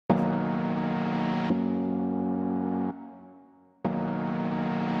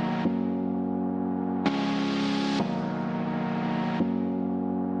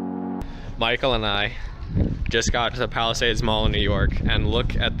Michael and I just got to the Palisades Mall in New York, and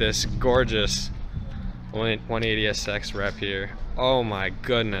look at this gorgeous 180SX rep here. Oh my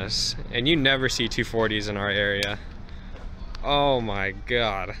goodness. And you never see 240s in our area. Oh my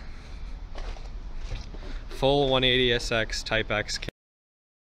god. Full 180SX Type X kit.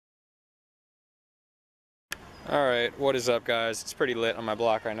 Alright, what is up guys? It's pretty lit on my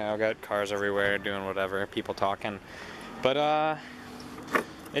block right now. Got cars everywhere doing whatever, people talking. But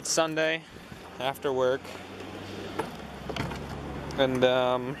it's Sunday after work. And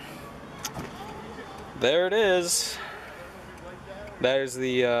there it is. There's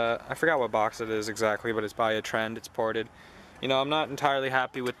the I forgot what box it is exactly, but it's by a Trend. It's ported. You know, I'm not entirely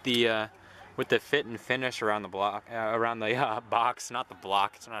happy with the fit and finish around the block, around the box, not the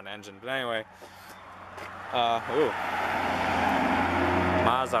block. It's not an engine, but anyway. Ooh,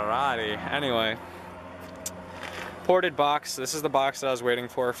 Maserati. Anyway, ported box. This is the box that I was waiting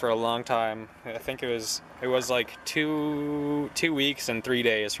for a long time. I think it was like two weeks and 3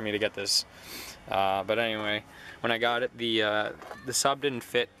 days for me to get this. But anyway, when I got it, the sub didn't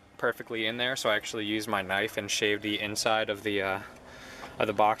fit perfectly in there, so I actually used my knife and shaved the inside of the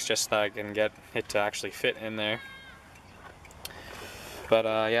box just so that I can get it to actually fit in there. But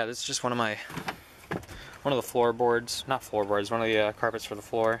yeah, this is just one of the floorboards, not floorboards, one of the carpets for the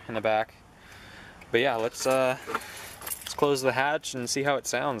floor in the back. But yeah, let's close the hatch and see how it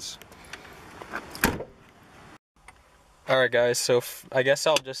sounds. Alright guys, so I guess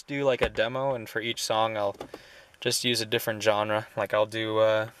I'll just do like a demo, and for each song I'll just use a different genre. Like I'll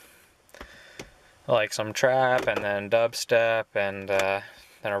do like some trap, and then dubstep, and then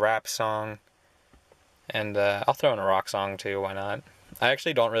a rap song, and I'll throw in a rock song too, why not? I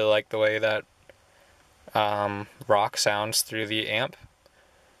actually don't really like the way that rock sounds through the amp.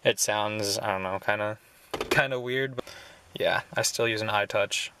 It sounds, I don't know, kind of weird, but yeah, I still use an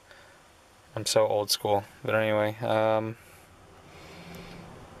iTouch. I'm so old school. But anyway,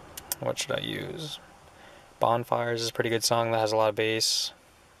 what should I use? Bonfires is a pretty good song that has a lot of bass.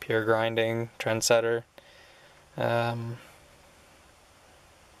 Pure Grinding, Trendsetter. Yeah,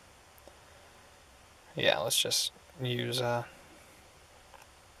 let's just use, where'd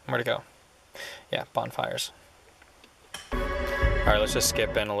it go? Yeah, Bonfires. Alright, let's just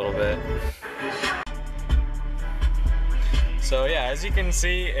skip in a little bit. So yeah, as you can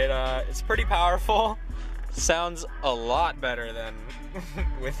see, it's pretty powerful. Sounds a lot better than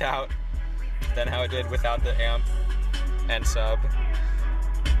how it did without the amp and sub.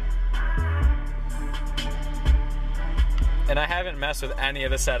 And I haven't messed with any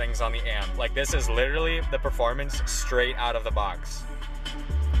of the settings on the amp. Like, this is literally the performance straight out of the box.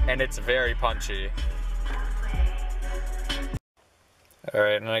 And it's very punchy.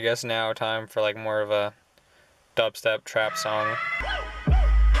 Alright, and I guess now time for like more of a dubstep trap song.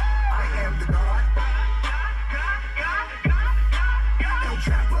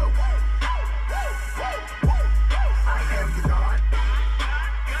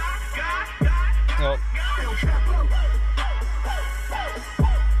 Oh.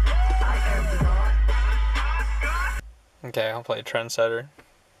 Okay, I'll play Trendsetter.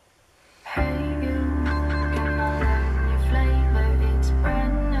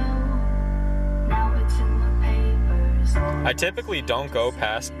 I typically don't go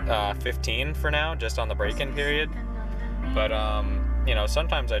past 15 for now, just on the break-in period. But, you know,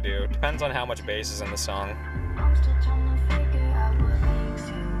 sometimes I do. Depends on how much bass is in the song.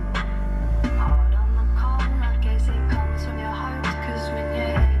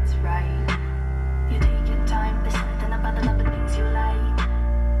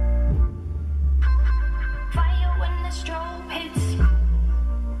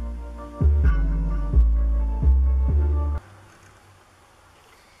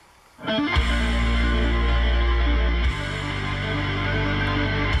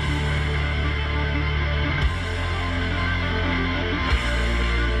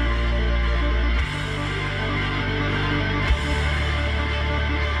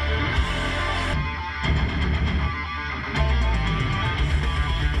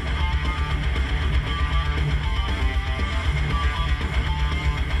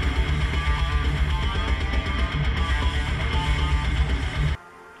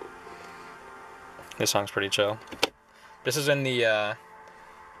 This song's pretty chill. This is in the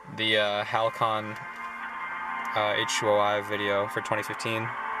Halcon H2OI video for 2015.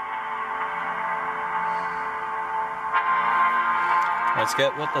 Let's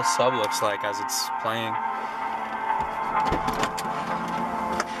get what the sub looks like as it's playing.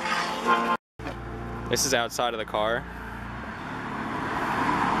 This is outside of the car.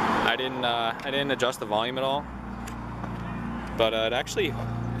 I didn't adjust the volume at all, but it actually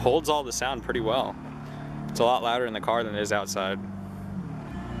holds all the sound pretty well. It's a lot louder in the car than it is outside.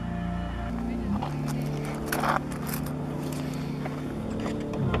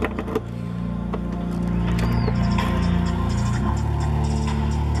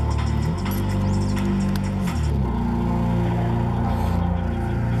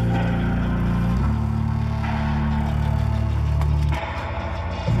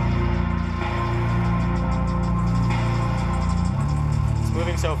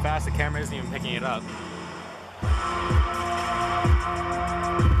 Moving so fast the camera isn't even picking it up.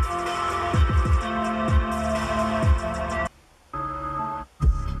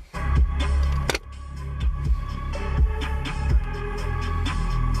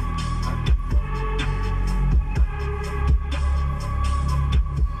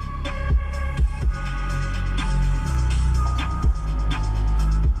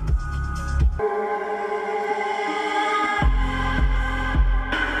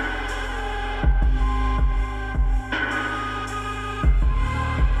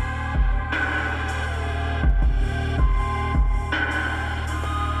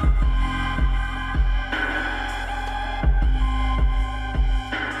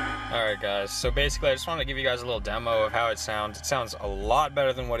 Alright guys, so basically I just wanted to give you guys a little demo of how it sounds. It sounds a lot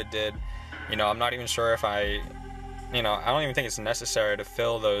better than what it did. You know, I'm not even sure if I don't even think it's necessary to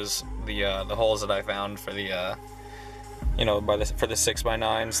fill those, the holes that I found for the, for the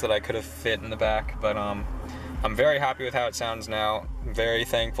 6x9s that I could have fit in the back. But I'm very happy with how it sounds now. I'm very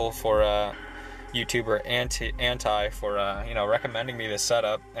thankful for YouTuber Anti for recommending me this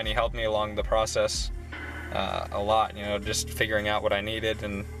setup, and he helped me along the process a lot. You know, just figuring out what I needed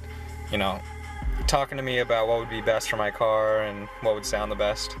and talking to me about what would be best for my car and what would sound the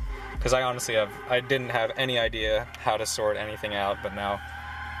best. Because I honestly didn't have any idea how to sort anything out, but now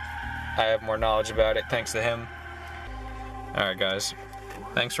I have more knowledge about it thanks to him. Alright guys,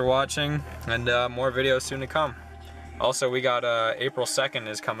 thanks for watching, and more videos soon to come. Also, we got April 2nd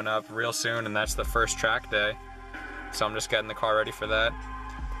is coming up real soon, and that's the first track day. So I'm just getting the car ready for that.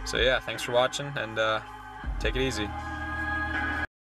 So yeah, thanks for watching, and take it easy.